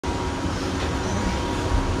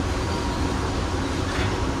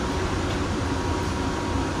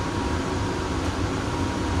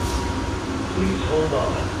hold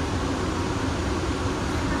on.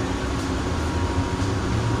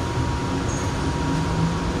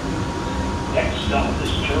 Next stop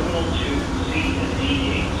is Terminal 2 C and D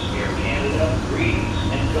gates, Air Canada, Breeze,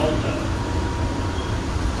 and Delta.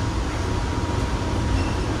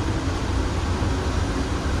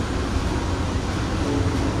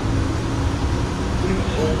 Please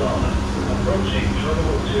hold on. Approaching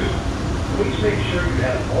Terminal 2. Please make sure you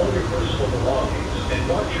have all your personal belongings and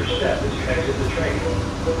watch your step as you exit the train.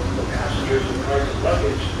 For passengers with cards and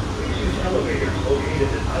luggage, please use elevators located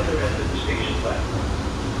at either end of the station platform.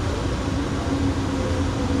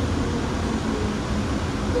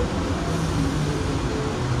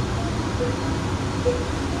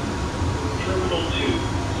 Terminal 2,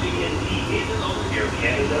 C and D gates, Air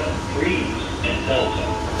Canada, Breeze, and Delta.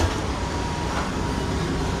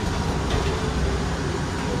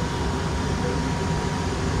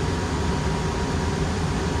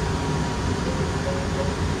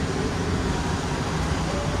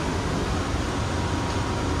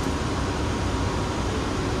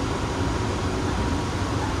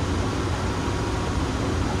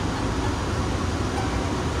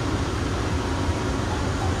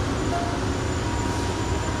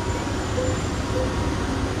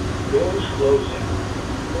 Doors closing.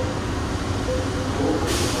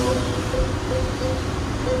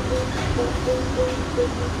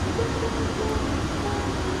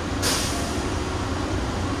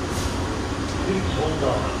 Please hold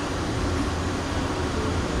on.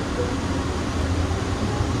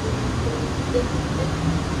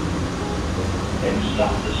 Next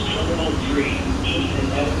stop is Terminal 3, E and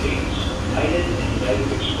F gates, United and United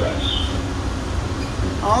Express.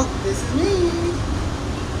 Oh, this is me.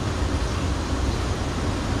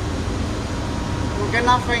 We're getting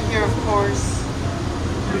off right here, of course.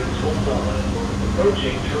 Please hold on.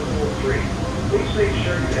 Approaching Terminal 3. Please make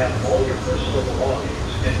sure you have all your personal belongings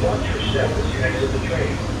and watch your step as you exit the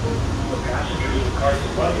train. For passengers with cards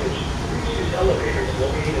and luggage, please use elevators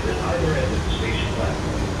located at either end of the station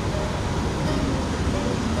platform.